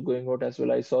are also going out as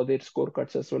well. I saw their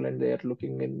scorecards as well, and they are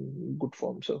looking in good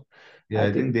form. So Yeah, I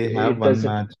I think think they have it one doesn't.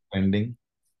 match pending.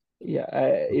 Yeah,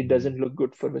 it doesn't look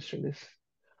good for West Indies.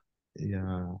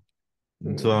 Yeah.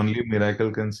 So Mm, only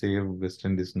miracle can save West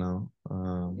Indies now.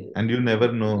 yeah, And you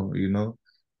never know,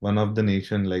 one of the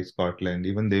nation like Scotland,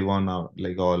 even they won out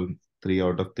like all 3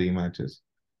 out of 3 matches.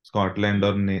 Scotland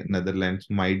or Netherlands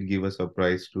might give a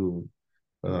surprise to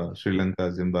mm, Sri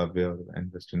Lanka, Zimbabwe,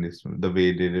 and West Indies the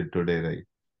way they did today, right?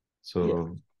 yeah,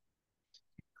 So,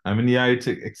 I mean, yeah, it's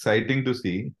exciting to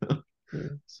see.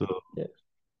 mm, So, yeah,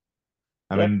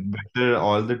 I yeah. mean, better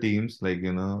all the teams like,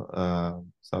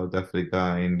 South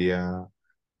Africa, India,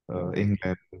 Mm,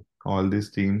 England, all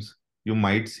these teams, you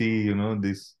might see,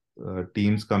 these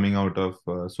teams coming out of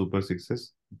Super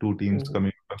Sixes, 2 teams mhm.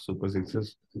 coming out of Super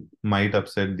Sixes might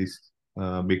upset these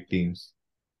big teams.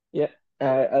 Yeah,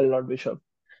 I'll not be shocked.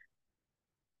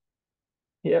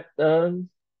 Yep.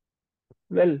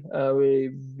 Well, we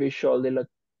wish all the luck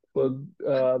for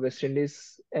West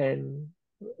Indies, and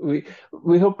we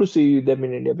we hope to see them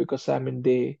in India because I mean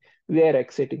they are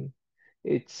exciting.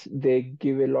 They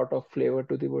give a lot of flavor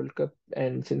to the World Cup,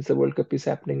 and since the World Cup is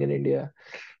happening in India,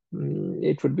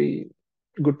 it would be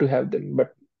good to have them.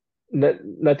 But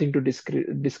nothing to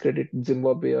discredit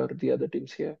Zimbabwe or the other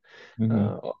teams here.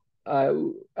 Hmm. Uh, I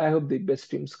I hope the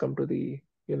best teams come to the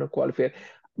qualifier.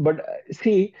 But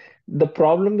see, the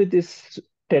problem with this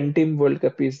 10-team World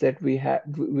Cup is that we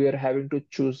are having to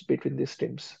choose between these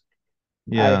teams.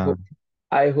 I Yeah, hope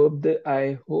I hope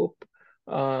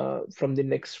from the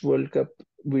next World Cup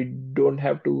we don't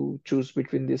have to choose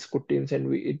between these good teams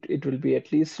and it will be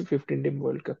at least 15-team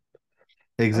World Cup.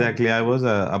 Um, exactly. I was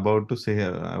about to say,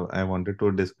 I wanted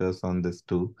to discuss on this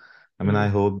too. I mean, I mm,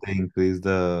 hope they increase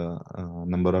the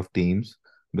number of teams,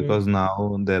 mm. because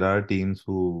now there are teams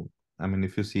who, I mean,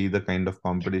 if you see the kind of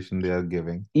competition they are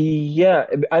giving. Yeah,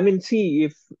 I mean, see,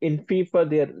 if in FIFA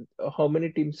there, how many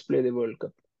teams play the World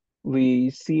Cup? We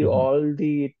see Mhm. all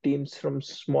the teams from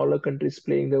smaller countries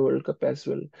playing the World Cup as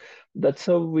well. That's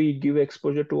how we give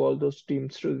exposure to all those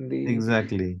teams to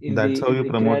Exactly. That's how in you the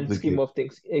promote grand scheme cricket. of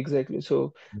things. Exactly.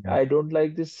 So Yeah. I don't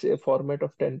like this format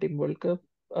of 10 team World Cup.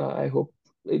 I hope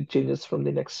it changes from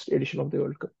the next edition of the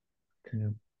World Cup. Yeah.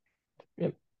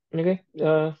 Yep. Okay.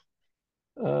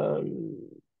 Um,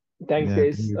 Thanks, Yeah. I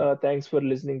think guys. Thanks for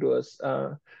listening to us.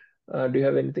 Do you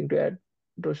have anything to add,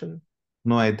 Roshan?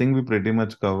 no, I think we pretty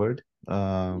much covered.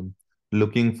 Um,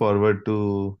 Looking forward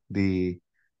to the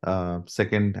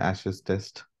second Ashes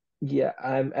test. Yeah,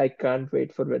 I can't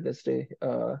wait for Wednesday.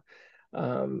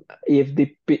 If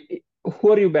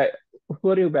who are you back? Who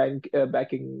are you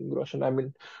backing, Roshan? I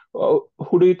mean,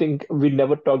 who do you think? We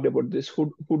never talked about this.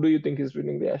 Who do you think is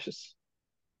winning the Ashes?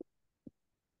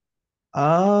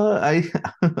 I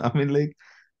I mean, like,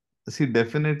 see,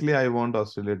 definitely I want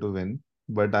Australia to win,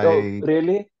 but Oh, I,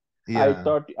 really?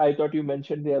 yeah, I thought you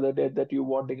mentioned the other day that you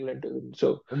want England to win.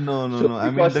 no, no, So no.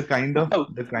 I mean, because the no,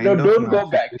 kind of don't match go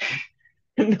back. situation.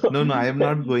 No. No, no, I am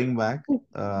not going back.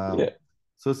 Yeah.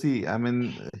 So see, I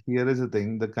mean, here is the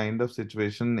thing, the kind of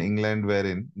situation England were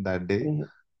in that day. Mhm,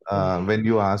 mhm, When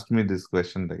you asked me this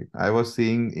question, right? I was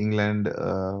seeing England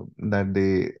that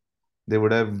they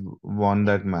would have won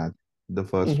that match, the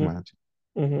first mhm, match.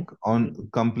 mhm, On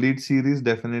complete series,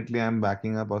 definitely I'm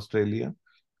backing up Australia.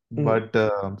 mhm, But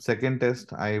second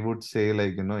test, I would say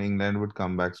like England would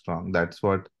come back strong. That's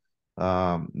what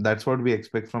we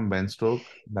expect from Ben Stoke.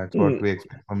 That's what mhm, we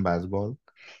expect from Basball,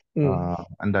 mhm.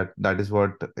 and that is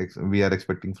what we are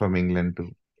expecting from England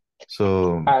too.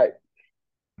 So, I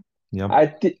yep. I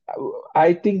think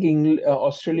I think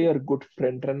Australia are good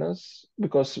front runners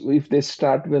because if they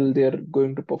start well, they're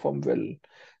going to perform well.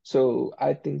 So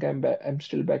I think I'm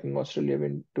still backing Australia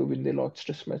to win the Lord's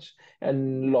Test match.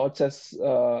 And Lord's has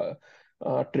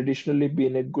traditionally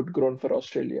been a good ground for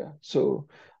Australia. So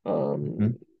um,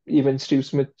 Mhm. even Steve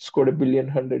Smith scored a billion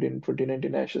hundred in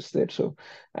 2019 Ashes there. So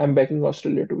I'm backing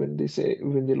Australia to win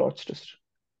the Lord's Test.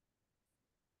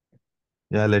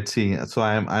 Yeah, let's see. So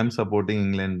I'm supporting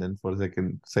England then for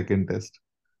second test.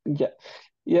 Yeah,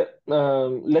 yeah.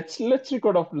 Let's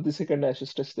record after the second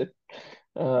Ashes Test then.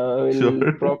 Sure.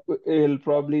 We'll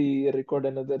probably record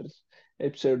another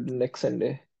episode next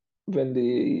Sunday when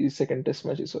the second test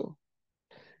match is over.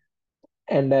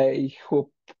 And I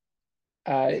hope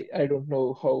I don't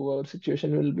know how our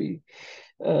situation will be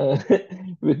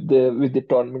with the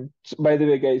tournament. By the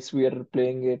way, guys, we are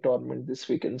playing a tournament this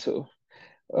weekend, so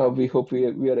we hope we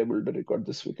are able to record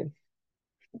this weekend.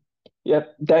 Yeah,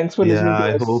 thanks for Yeah, listening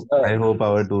to us. I hope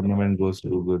our tournament goes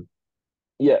too good.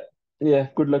 Yeah, yeah.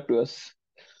 Good luck to us.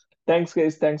 Thanks,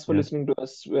 guys. Thanks for Yeah. listening to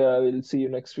us. We'll see you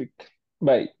next week.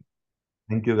 Bye.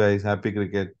 Thank you guys. Happy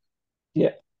cricket.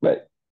 Yeah. Bye.